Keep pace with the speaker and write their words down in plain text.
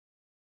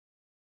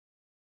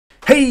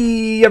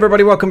Hey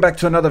everybody, welcome back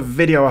to another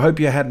video. I hope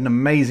you had an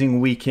amazing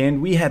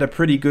weekend. We had a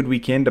pretty good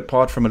weekend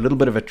apart from a little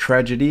bit of a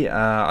tragedy.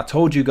 I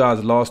told you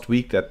guys last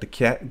week that the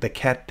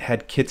cat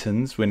had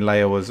kittens when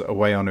Leia was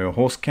away on her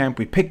horse camp.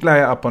 We picked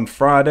Leia up on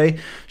Friday.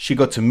 She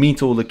got to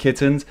meet all the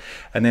kittens,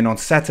 and then on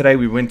Saturday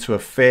we went to a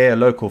fair, a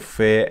local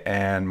fair,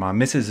 and my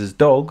missus's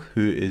dog,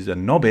 who is a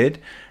knobhead,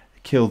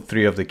 killed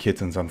 3 of the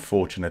kittens,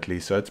 unfortunately.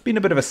 So it's been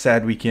a bit of a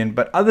sad weekend,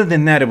 but other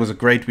than that, it was a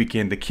great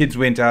weekend. The kids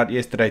went out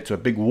yesterday to a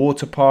big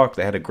water park.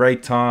 They had a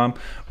great time.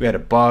 We had a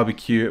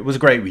barbecue. It was a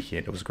great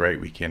weekend. It was a great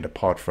weekend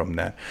apart from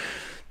that.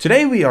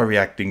 Today we are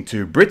reacting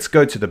to Brits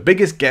go to the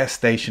biggest gas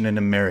station in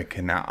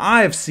America. Now,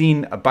 I have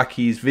seen a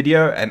buc-ees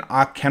video and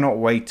I cannot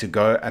wait to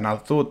go, and I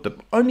thought the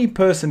only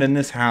person in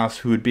this house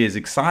who would be as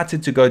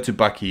excited to go to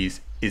buc-ees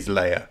is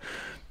Leia,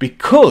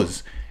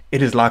 because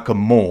it is like a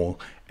mall.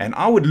 And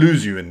I would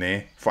lose you in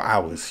there for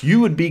hours.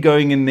 You would be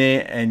going in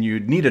there and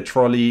you'd need a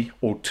trolley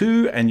or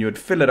 2 and you would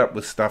fill it up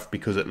with stuff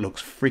because it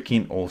looks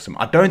freaking awesome.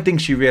 I don't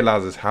think she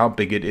realizes how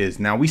big it is.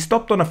 Now, we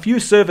stopped on a few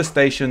service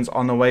stations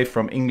on the way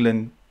from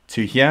England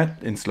to here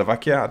in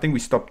Slovakia. I think we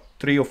stopped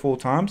 3 or 4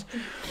 times.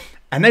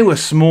 And they were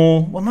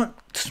small. Well, not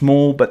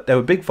small, but they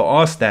were big for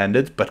our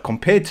standards. But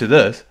compared to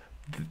this,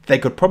 they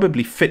could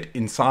probably fit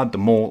inside the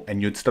mall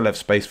and you'd still have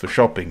space for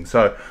shopping.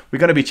 So we're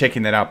going to be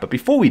checking that out. But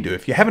before we do,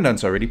 if you haven't done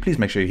so already, please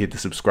make sure you hit the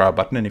subscribe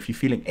button. And if you're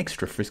feeling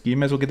extra frisky, you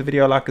may as well give the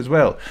video a like as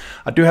well.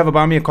 I do have a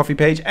Buy Me a Coffee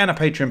page and a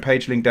Patreon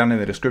page linked down in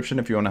the description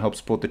if you want to help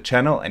support the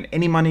channel. And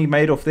any money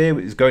made off there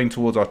is going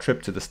towards our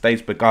trip to the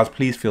States. But guys,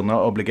 please feel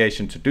no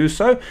obligation to do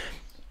so.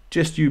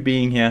 Just you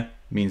being here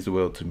means the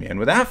world to me. And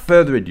without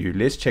further ado,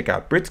 let's check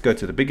out Brits go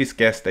to the biggest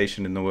gas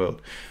station in the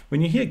world. When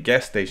you hear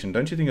gas station,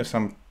 don't you think of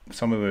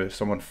somewhere where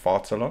someone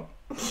farts a lot?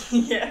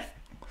 Yeah.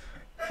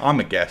 I'm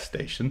a gas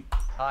station.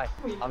 Hi,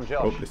 I'm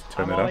Josh. Oh, let's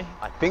turn it up.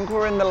 I think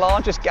we're in the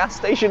largest gas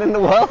station in the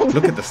world.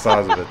 Look at the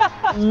size of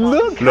it.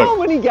 Look how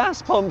many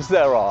gas pumps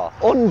there are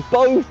on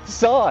both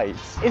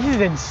sides. This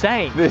is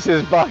insane. This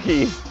is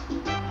buc-ees.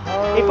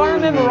 If I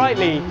remember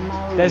rightly,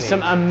 there's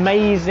some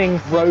amazing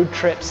road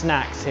trip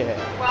snacks here.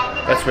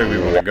 That's where we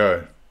want to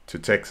go, to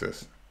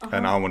Texas.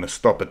 And I want to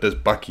stop at this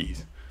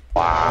buc-ees.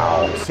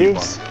 Wow,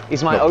 this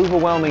is my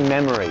overwhelming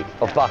memory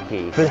of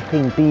buc-ees.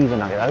 Flipping beaver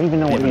nuggets. I don't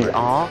even know what these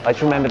are. I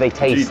just remember they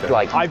taste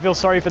like... I feel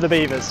sorry for the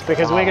beavers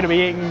because we're going to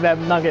be eating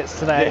them nuggets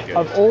today.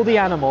 Of all the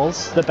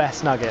animals, the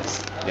best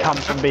nuggets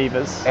comes from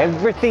beavers.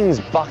 Everything's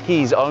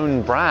buc-ee's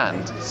own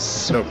brand.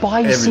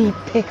 Spicy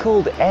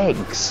pickled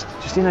eggs.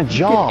 Just in a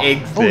jar.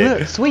 Oh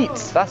look,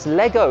 sweets. That's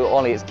Lego,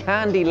 Ollie. It's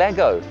candy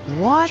Lego.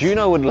 What?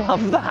 Juno would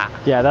love that.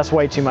 Yeah, that's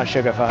way too much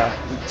sugar for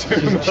her.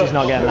 She's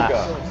not getting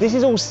that. This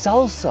is all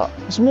salsa.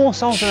 It's more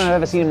salsa than I've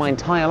ever seen in my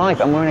entire life,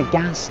 and we're in a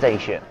gas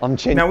station.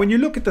 Now, when you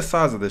look at the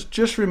size of this,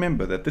 just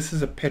remember that this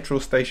is a petrol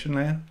station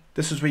there.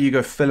 This is where you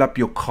go fill up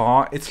your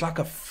car. It's like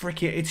a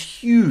freaking,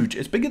 it's huge.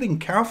 It's bigger than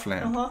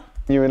Kaufland.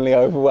 Genuinely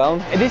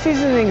overwhelmed. This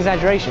isn't an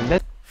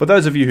exaggeration. For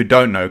those of you who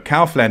don't know,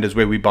 Kaufland is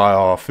where we buy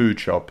our food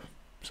shop.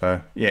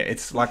 So yeah,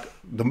 it's like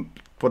the,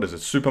 what is it,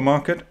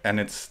 supermarket, and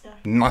it's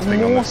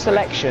nothing on more this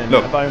selection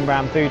Look, of own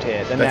brand food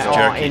here than there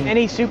are in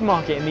any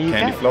supermarket in the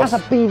UK. Candy floss,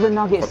 that's a beaver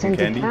nugget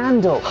scented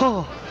candle.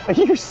 Are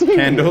you serious?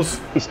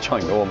 Candles. It's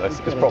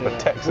ginormous. It's proper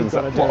Texan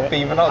stuff. What,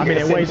 beaver nugget? I mean,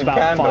 it weighs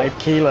about 5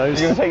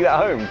 kilos. You're gonna take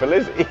that home for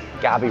Lizzie?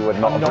 Gabby would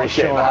not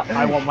appreciate that.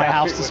 I want my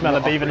house to smell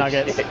of beaver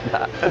nuggets.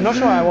 I'm not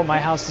sure I want my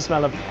house to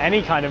smell of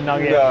any kind of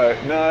nugget.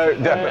 No,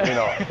 definitely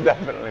not.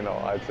 Definitely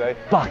not, I'd say.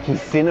 Buc-ee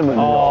cinnamon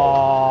roll.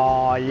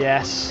 Oh,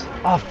 yes.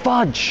 Oh,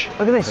 fudge.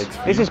 Look at this.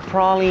 This is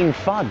praline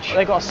fudge.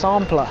 They got a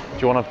sampler. Do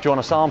you want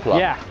a sampler?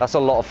 Yeah. That's a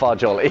lot of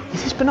fudge, Ollie.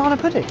 Is this banana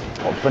pudding?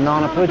 What,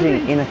 banana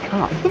pudding in a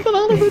cup?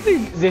 Banana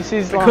pudding. This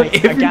is like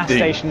a gas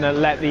station that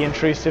let the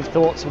intrusive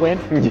thoughts win.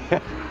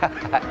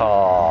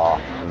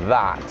 Oh,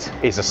 that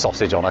is a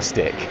sausage on a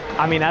stick.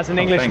 I mean, as an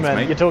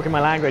Englishman, you're talking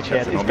my language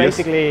here. It's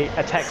basically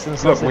a Texan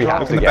sausage. Look, we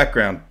have in the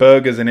background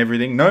burgers and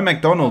everything. No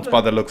McDonald's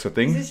by the looks of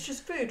things. Is this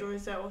just food or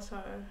is there also?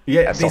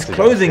 Yeah, there's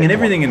clothing and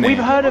everything in there. We've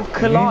heard of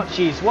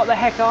kolaches. What the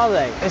heck are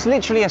they? There's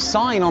literally a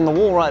sign on the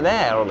wall right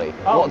there, Ollie.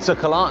 What's a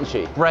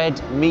kolache? Bread,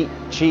 meat,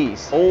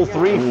 cheese. All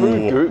 3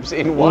 food groups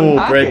in one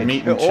package. Bread,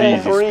 meat and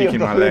cheese. You're speaking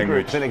my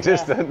language. In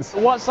existence.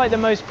 What's like the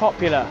most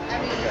popular?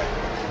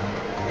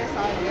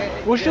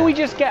 Well, should we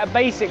just get a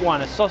basic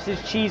one, a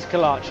sausage cheese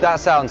kolache? That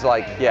sounds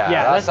like,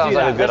 that sounds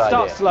like a good idea.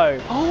 Let's start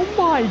slow. Oh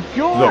my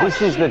god! Look,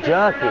 this is the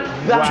jerky.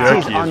 That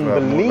is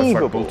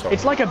unbelievable.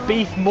 It's like a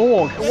beef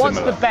morgue.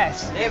 What's the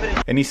best?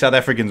 Any South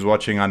Africans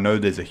watching, I know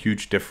there's a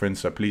huge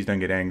difference, so please don't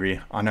get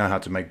angry. I know how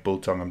to make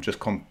biltong. I'm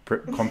just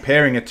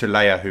comparing it to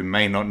Leia, who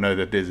may not know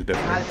that there's a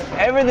difference.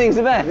 Everything's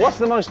the best. What's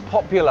the most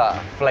popular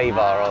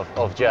flavour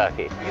of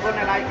jerky? You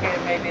wouldn't like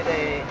maybe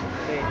the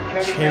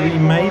cherry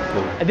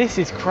maple. This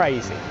is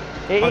crazy.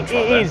 It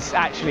is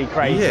actually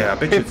crazy. Yeah, I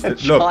bet you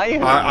it's... Look,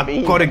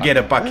 I've got to get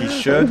a buc-ees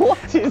shirt.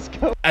 What is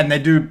going on? And they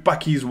do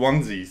buc-ees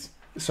onesies.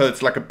 So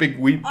it's like a big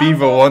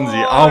beaver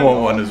onesie. I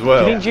want one as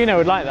well. I think Juno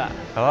would like that.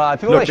 I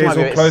feel Look, like she there's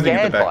might be all a bit clothing at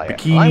scared the by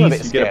back. it. I'm a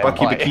bit Bikinis, you get a scared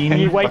bucky by it. bikini. And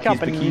you wake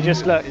Bucky's up and bikini. you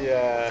just look.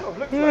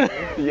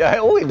 Yeah,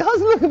 oh, it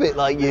does look a bit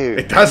like you.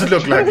 It does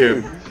look like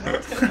him.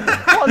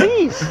 What are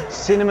these?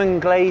 Cinnamon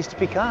glazed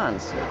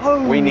pecans.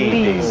 Oh, we need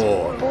these.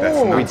 Oh, that's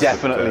nuts We with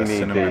definitely the need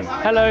cinnamon. these.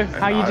 Hello,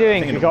 how you I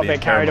doing? think You it'll got a be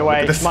bit carried caramel.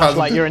 away, Look at the much size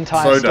like of your the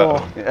entire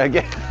soda. store.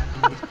 Again.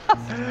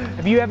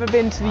 Have you ever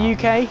been to the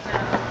UK?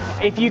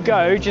 If you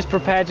go, just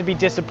prepare to be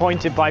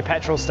disappointed by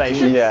petrol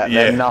stations. Yeah,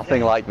 Yeah. they're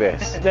nothing like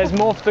this. There's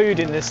more food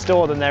in this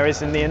store than there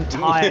is in the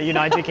entire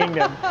United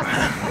Kingdom.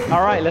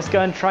 All right, let's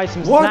go and try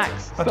some What?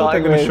 snacks. I thought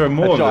they were going to show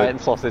more a of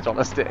giant it. sausage on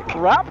a stick.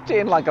 Wrapped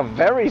in like a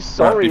very Right,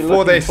 sorry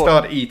before they looking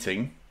start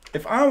eating,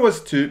 if I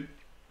was to,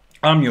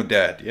 I'm your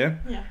dad, yeah?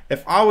 Yeah.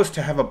 If I was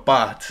to have a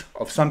bite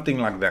of something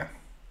like that,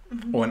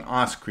 or an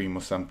ice cream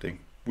or something,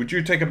 would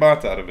you take a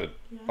bite out of it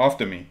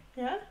after me?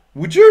 Yeah.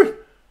 Would you?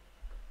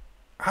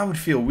 I would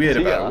feel weird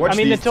about it. Watch I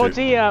mean, the these two.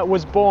 tortilla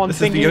was born This is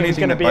the thinking it only was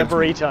thing going to that be a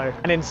bugs me. burrito,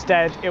 and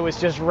instead it was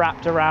just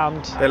wrapped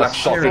around They like A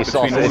share it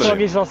soggy between all sausage. of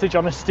soggy it. sausage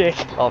on a stick.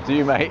 After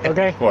you, mate.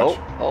 Okay. Watch.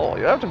 Oh,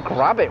 you have to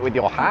grab it with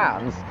your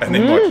hands. And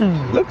then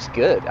watch. Looks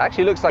good.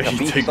 Actually looks like a You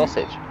beef take-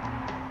 sausage.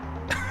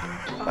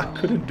 I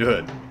couldn't do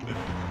it.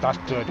 That's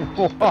good.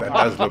 That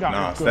does look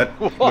nice. That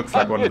looks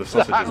like one of the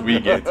sausages we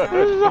get.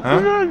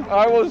 Huh?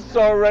 I was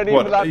so ready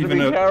What, for that to even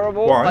be a-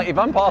 terrible. why? Like if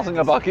I'm passing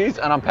a Buc-ee's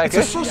and I'm peckish,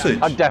 It's a sausage.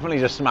 I'd definitely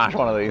just smash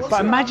one of these.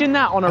 But imagine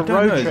that on a don't know,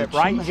 road is trip, it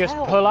right? You cheese? just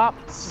pull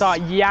up,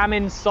 start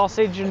yamming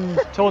sausage and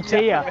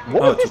tortilla.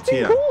 What Oh, is this thing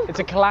tortilla. called? It's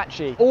a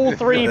kolache. All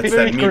three That's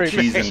that food meat, groups: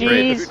 cheese, and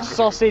cheese, bread.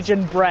 sausage,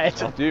 and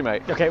bread. Do you,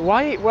 mate? Okay,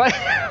 why?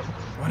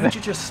 Why don't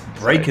you just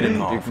break it in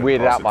half? You're and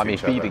weirded pass out it by to me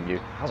each other? feeding you.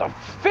 That's a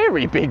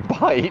very big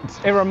bite.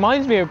 It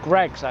reminds me of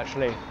Greg's,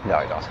 actually. No,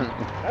 it doesn't.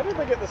 How did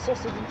they get the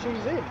sausage and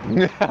cheese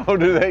in? How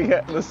do they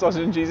get the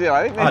sausage and cheese in?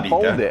 I think I'd they eat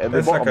fold that. it at the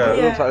That's like bottom. a-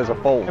 It looks like there's a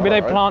fold. Maybe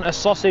they right? plant a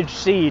sausage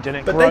seed and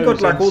it But they grows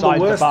got like all the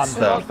inside worst bun.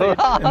 stuff. In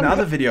the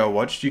other video I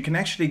watched, you can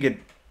actually get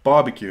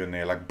barbecue in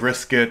there, like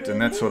brisket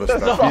and that sort of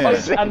stuff.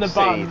 sausage. Yeah. And the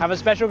bun have a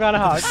special kind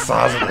of hug,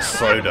 Size of the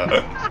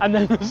soda. and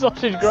then the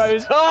sausage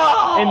grows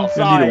You need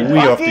inside. a wee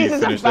after you Buc-ee's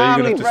is a finish there. You're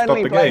gonna have to stop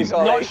family-friendly the place, game.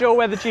 Ollie. Not sure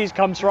where the cheese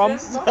comes from.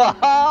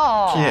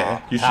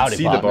 Yeah, you should Howdy,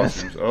 see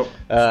partners. the bathrooms. Oh,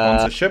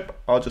 sponsorship.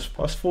 I'll just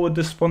fast forward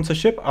this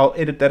sponsorship. I'll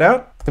edit that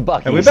out. The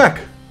Buc-ee's. And we're back.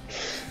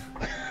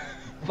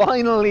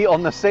 Finally,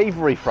 on the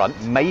savoury front,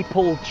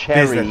 maple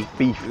cherry that-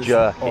 beef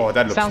jerky. Oh,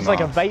 that looks Sounds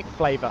like a nice. vape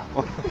flavour.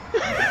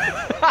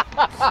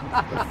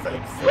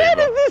 Where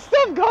did this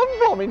stuff come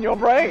from in your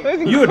brain?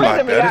 That's You would like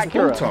incredibly that.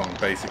 accurate. It's biltong,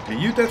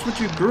 basically. That's what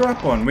you grew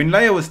up on. When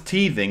Leia was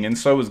teething, and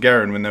so was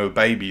Garen when they were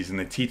babies and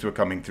their teeth were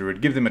coming through,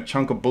 it'd give them a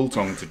chunk of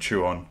biltong to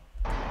chew on.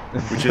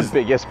 Which is,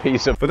 The biggest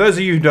piece of for those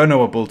of you who don't know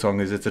what biltong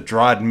is, it's a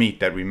dried meat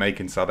that we make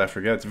in South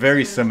Africa. It's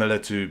very similar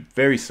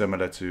to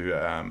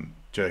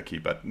jerky,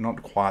 but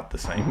not quite the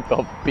same.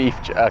 of beef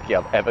jerky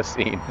I've ever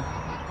seen.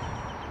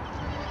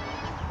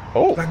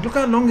 Oh, Like, look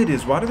how long it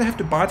is. Why do they have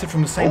to bite it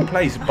from the same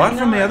place? Bite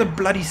from the other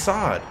bloody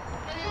side.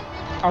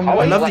 I'm I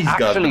wait, love like these guys,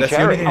 but actually that's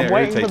the only cherry. thing I'm that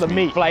waiting for irritates the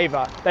me. meat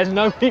flavour. There's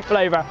no meat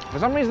flavour. for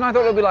some reason I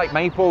thought it would be like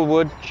maple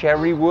wood,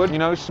 cherry wood, you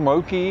know,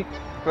 smoky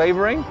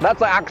flavouring. That's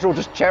like actual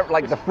just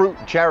like the fruit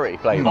cherry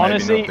flavour. Maybe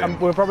Honestly, not then.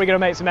 we're probably going to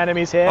make some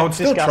enemies here. I would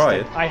still try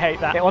Disgusting. it. I hate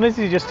that. It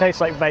honestly just tastes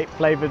like vape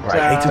flavoured.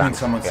 I hate it when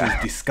someone says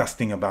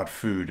disgusting about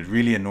food. It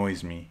really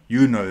annoys me.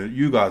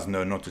 You guys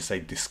know not to say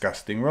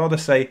disgusting. Rather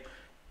say,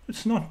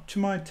 it's not to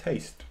my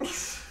taste.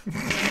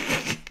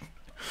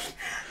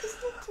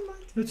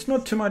 It's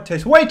not to my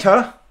taste.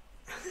 Waiter!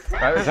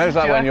 Right? It sounds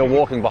like when you're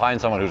walking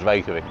behind someone who's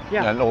vaping,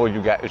 Yeah. and all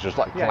you get is just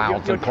like Yeah,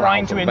 clouds you're and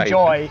trying clouds to of vape.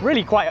 enjoy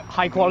really quite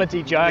high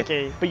quality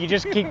jerky, but you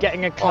just keep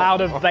getting a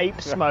cloud of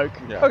vape smoke.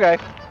 Okay,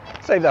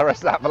 save the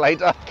rest of that for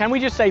later. Can we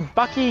just say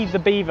Buc-ee the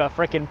beaver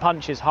frickin'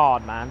 punches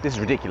hard, man? This is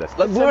ridiculous.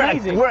 Like It's we're at,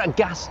 amazing. we're at a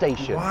gas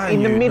station Why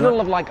in the are you middle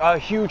not of like a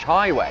huge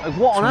highway. Like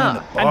what on trying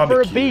earth? to And for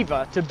a barbecue?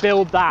 beaver to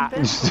build that.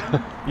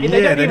 Yeah,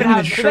 they don't didn't have-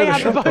 even do show they the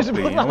have shop opposable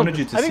properly. I wanted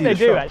you to I think see they the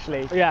do shop.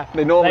 actually. Yeah.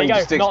 They normally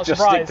there you go. Not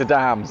just stick surprised. to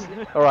dams.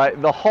 All right,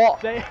 the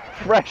hot, They-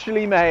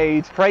 freshly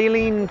made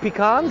praline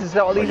pecans. Is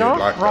that what Oh, these you'd are?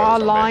 like those, I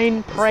Praline,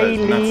 bet. It's those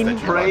nuts that you like.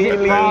 praline,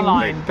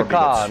 praline, They probably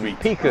got pecan, sweet.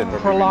 pecan,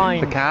 Praline.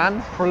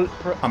 pecan,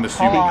 I'm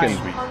assuming Praline. it's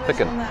sweet.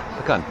 pecan,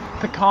 pecan,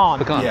 Pecan.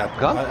 pecan, Yeah,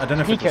 pecan. I don't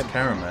know if it was Pecan.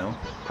 caramel.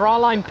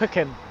 Praline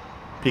pecan.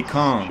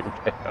 Pecan.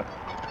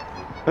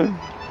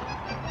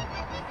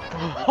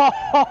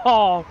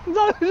 Oh,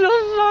 those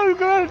are so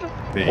good.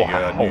 There you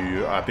Wow.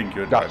 go. I think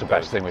you'd That's like the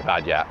best those. thing we've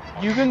had yet.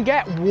 You can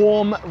get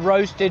warm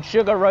roasted,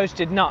 sugar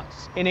roasted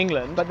nuts in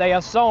England, but they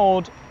are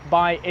sold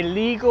by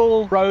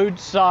illegal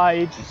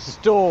roadside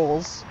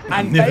stalls.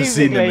 And never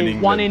seen them in basically,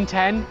 England. 1 in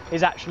 10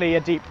 is actually a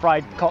deep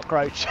fried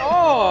cockroach.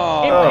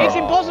 Oh, It's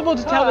impossible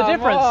to tell the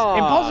difference. on.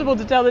 Impossible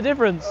to tell the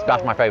difference.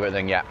 that's my favourite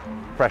thing yet.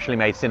 Freshly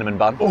made cinnamon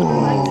bun.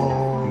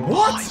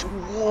 What?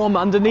 Warm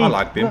underneath. I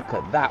like them. Look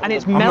at that. And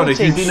it's I'm not a melting.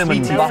 huge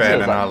cinnamon sweetie butter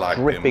fan and I like like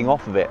dripping them.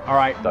 off of it. All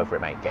right. Go for it,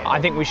 mate. Get it. I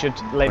think we should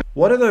leave.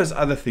 What are those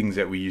other things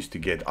that we used to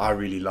get? I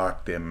really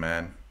like them,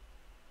 man.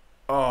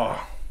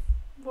 Oh,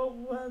 What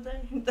were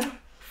they?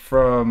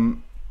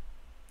 from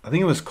I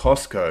think it was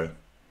Costco.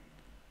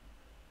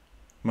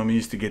 Mummy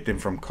used to get them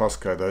from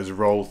Costco, those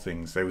roll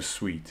things. They were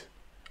sweet.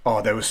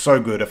 Oh, they were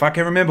so good. If I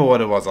can remember what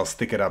it was, I'll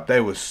stick it up.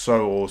 They were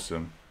so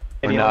awesome.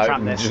 If you No, want to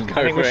trap this, just go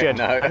I think we for it, should.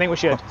 no. I think we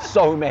should.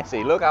 So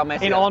messy. Look how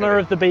messy. In that's honor gonna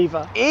of the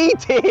beaver. be.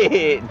 Eat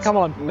it! Come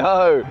on.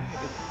 No.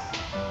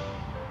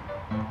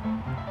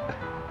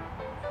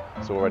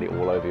 It's already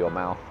all over your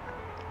mouth.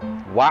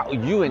 Wow,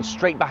 you went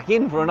straight back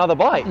in for another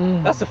bite.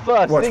 That's the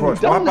first Watch, thing watch.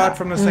 you've done. Why bite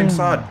from the same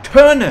side?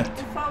 Turn it!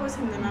 If I was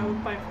him, then I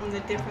would bite from the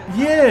different side.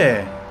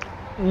 Yeah.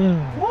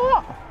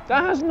 What?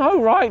 That has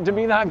no right to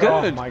be that good.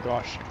 Oh my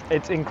gosh,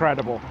 it's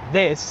incredible.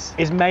 This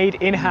is made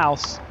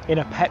in-house in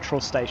a petrol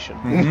station.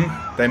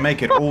 They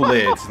make it all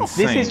there. It's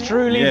insane. This is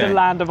truly Yeah. the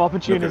land of Look at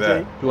opportunity.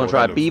 that. You want to Oh,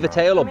 try a that beaver looks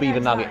tail or Let me beaver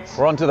try nuggets? it.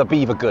 We're onto the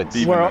beaver goods.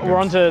 Beaver We're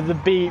nuggets. on to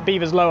the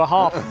beaver's lower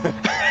half.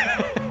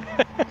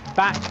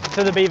 Back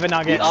to the beaver The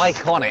nuggets.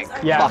 iconic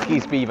Yeah.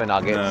 Buc-ee's beaver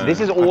nuggets. No,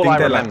 This is I all think I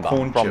they're like remember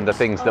corn from the chips.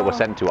 things that were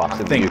sent to us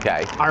in the think.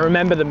 UK. I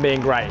remember them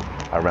being great.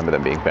 I remember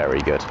them being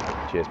very good.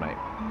 Cheers, mate.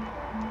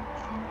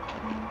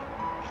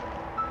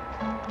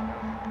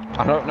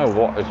 I don't know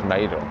what it's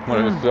made of,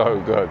 but it's so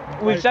good.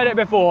 We've said it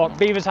before,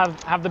 beavers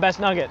have the best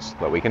nuggets.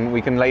 But we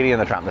can lady in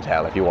the trap the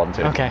tail if you want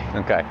to. Okay.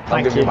 Okay. I'll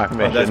Thank give you you. my Oh,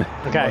 permission.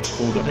 Okay, Let's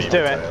let's do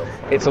it.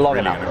 It's long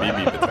really enough. gonna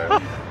be beaver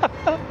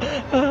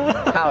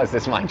tail. How is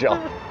this my job?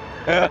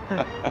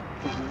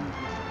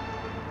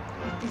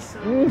 It's so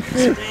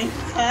good.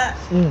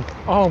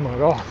 Oh my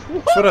god.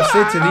 That's what I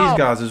said to these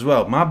guys as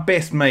well. My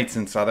best mates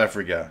in South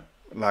Africa,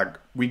 like,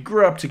 we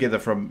grew up together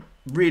from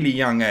really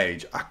young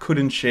age. I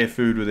couldn't share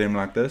food with them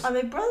like this. Are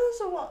they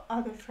brothers or what?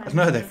 Are they friends?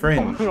 No, they're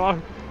friends.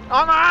 I'm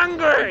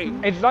angry!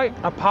 It's like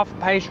a puff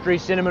pastry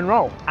cinnamon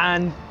roll,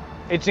 and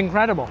it's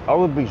incredible. I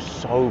would be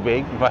so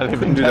big if I lived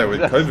Couldn't in do that with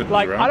Texas. COVID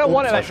Like, around. I don't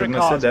want Oops, I electric shouldn't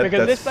have cars said that.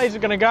 because this That's place is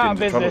going to go out of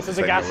getting into trouble business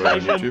for as a gas saying that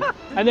word on station,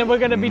 YouTube. and then we're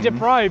going to be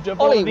deprived of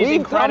all Ollie, of these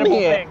we've come incredible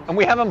here things. and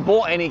we haven't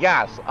bought any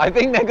gas. I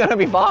think they're going to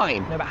be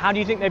fine. No, but how do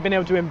you think they've been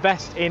able to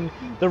invest in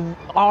the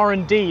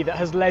R&D that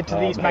has led to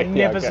these mate,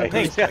 yeah, magnificent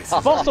okay. things? Yeah.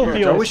 Fossil I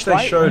fuels, wish they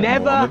right? showed more.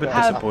 Never I'm a bit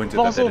have disappointed that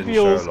fossil they didn't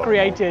show a fuels lot more.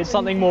 created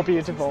something more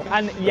beautiful.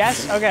 And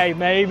yes, okay,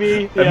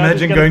 maybe. the Earth is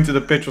Imagine gonna going to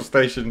the petrol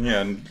station here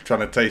and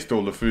trying to taste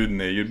all the food in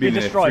there. You'd be be in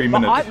there destroyed. 3 But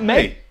minutes.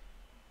 mate, Hey,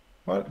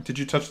 what? Did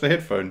you touch the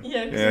headphone?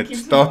 Yeah, 'cause Yeah, it it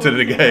keeps started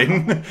it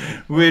recording. again.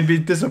 We'd be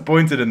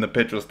disappointed in the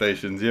petrol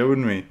stations, yeah,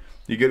 wouldn't we?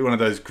 You get one of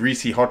those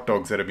greasy hot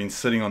dogs that have been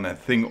sitting on that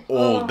thing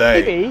all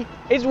day. maybe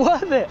it's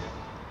worth it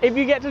if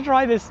you get to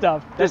try this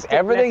stuff. Just Let's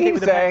everything stick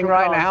he's with the saying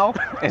petrol right cars.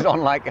 now is on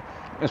like,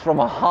 it's from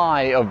a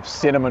high of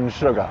cinnamon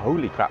sugar.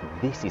 Holy crap,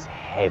 this is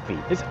heavy.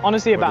 It's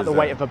honestly about is the that?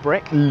 weight of a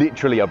brick.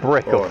 Literally a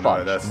brick Oh, of no,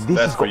 fudge. that's This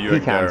has for got you and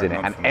pecans Gareth, in it,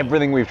 not and for me.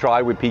 everything we've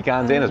tried with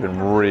pecans in has been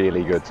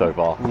really good so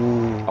far.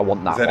 I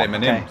want that Is that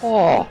one. M&M's?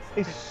 Oh,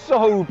 it's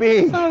so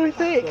big. So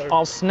thick.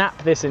 I'll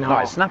snap this in half.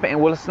 Right, snap it in.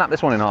 We'll snap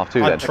this one in half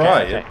too then. I'd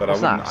try okay. it, but I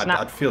What's that? wouldn't. Snap.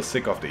 I'd feel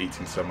sick after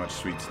eating so much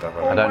sweet stuff.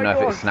 I don't know if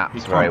it God. snaps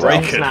You very can't well.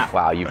 break it. Snap.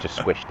 Wow, you've just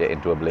squished it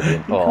into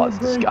oblivion. Oh, it's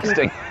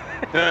disgusting.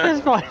 It's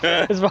fine.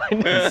 It's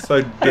fine. It's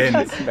so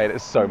dense. Made it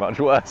so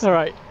much worse. All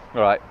right.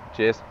 All right,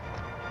 cheers.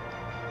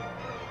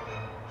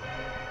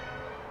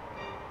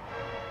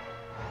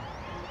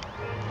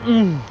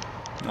 I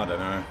don't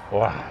know.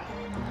 Wow.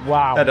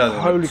 Wow. That doesn't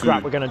look Holy too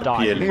crap, we're gonna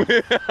die. appealing.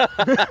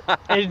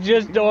 It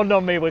just dawned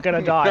on me we're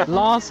gonna die.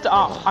 Last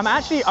up,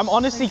 I'm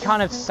honestly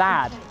kind of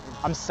sad.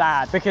 I'm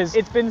sad because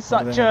it's been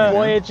such a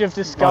voyage of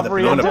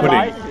discovery and banana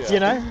delight, pudding. you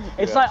know?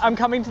 It's like I'm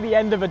coming to the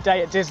end of a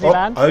day at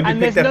Disneyland I hope you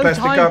and there's picked that no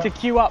plastic time up. to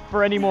queue up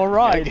for any more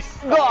rides.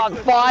 Got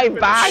 5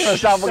 bags of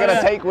stuff we're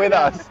gonna take with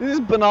us. This is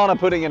banana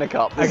pudding in a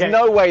cup. There's Okay.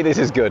 no way this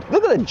is good.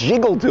 Look at the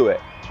jiggle to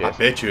it. I Cheers.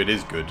 bet you it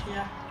is good.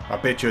 Yeah. I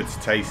bet you it's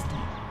tasty.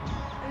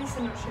 At least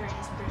they're not sharing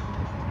a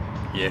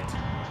spoon. Yet.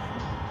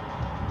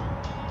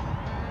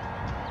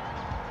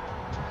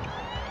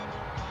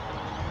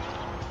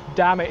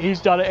 Damn it, he's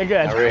done it I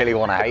again. really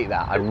want to hate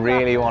that. I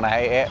really want to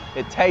hate it.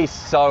 It tastes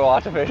so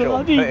artificial.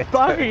 Bloody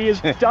buggy has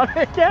done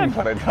it again.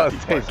 But it does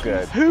taste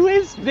good. Who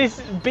is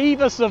this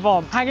beaver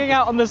savant hanging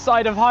out on the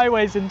side of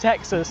highways in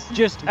Texas?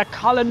 Just a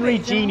culinary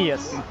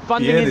genius,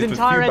 funding Yeah, his there's a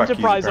entire few Buc-ees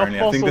enterprise off apparently.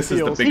 I think fossil this is the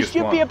fuels. He biggest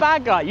should be a one.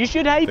 bad guy. You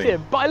should hate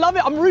him. But I love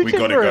it. I'm rooting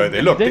gotta for go him.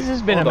 there. Look, this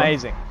has been hold on.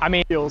 amazing. I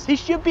mean, he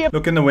should be a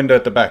Look in the window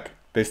at the back.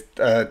 There's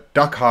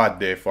duck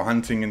hide there for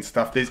hunting and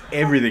stuff. There's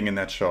everything in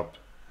that shop.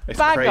 It's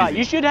bad crazy. guy.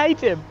 You should hate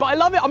him. But I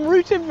love it. I'm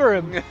rooting for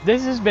him.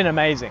 This has been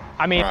amazing.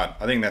 I mean, Right,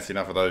 I think that's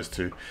enough of those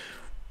two.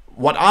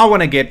 What I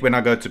want to get when I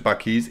go to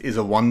Buc-ee's is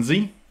a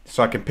onesie,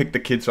 so I can pick the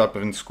kids up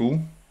in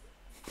school.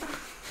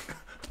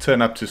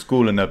 Turn up to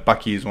school in a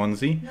Buc-ee's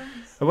onesie. Nice.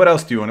 What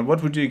else do you want?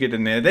 What would you get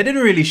in there? They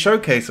didn't really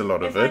showcase a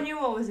lot of If I it. knew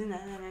what was in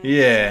there, then I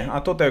Yeah, I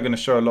thought they were going to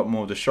show a lot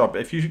more of the shop.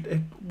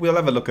 We'll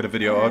have a look at a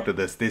video after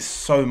this. There's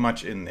so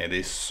much in there.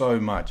 There's so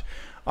much.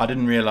 I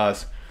didn't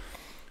realize.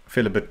 I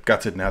feel a bit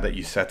gutted now that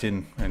you sat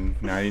in,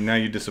 and now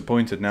you're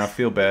disappointed. Now I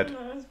feel bad.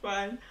 No, it's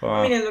fine. Oh.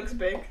 I mean, it looks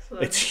big. So.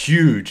 It's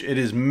huge. It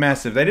is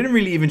massive. They didn't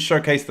really even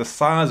showcase the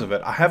size of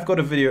it. I have got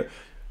a video.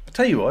 I'll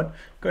tell you what.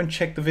 Go and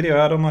check the video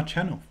out on my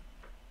channel.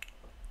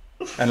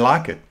 And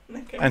like it.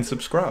 Okay. And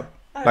subscribe.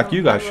 like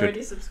you guys I've should.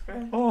 already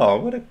subscribed. Oh,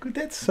 what a good,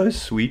 that's so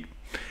sweet.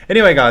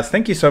 Anyway, guys,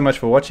 thank you so much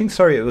for watching.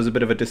 Sorry it was a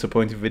bit of a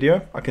disappointing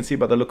video. I can see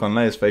by the look on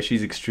Leia's face,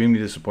 she's extremely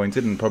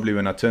disappointed, and probably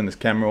when I turn this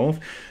camera off,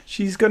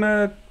 she's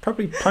gonna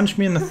probably punch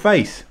me in the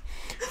face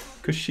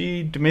because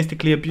she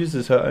domestically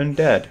abuses her own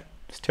dad.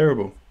 It's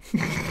terrible.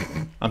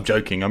 I'm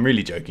joking. I'm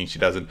really joking. She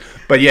doesn't.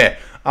 But yeah,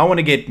 I want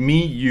to get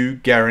me, you,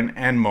 Garen,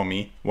 and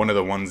Mommy one of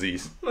the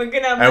onesies. We're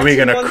gonna have And we're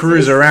going to matching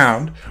cruise onesies.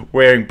 around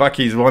wearing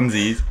buc-ees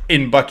onesies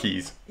in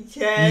buc-ees.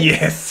 Yes.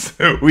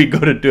 Yes, we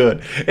got to do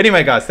it.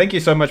 Anyway, guys, thank you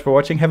so much for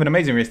watching. Have an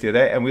amazing rest of your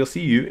day, and we'll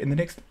see you in the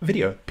next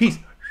video. Peace.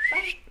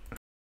 Bye.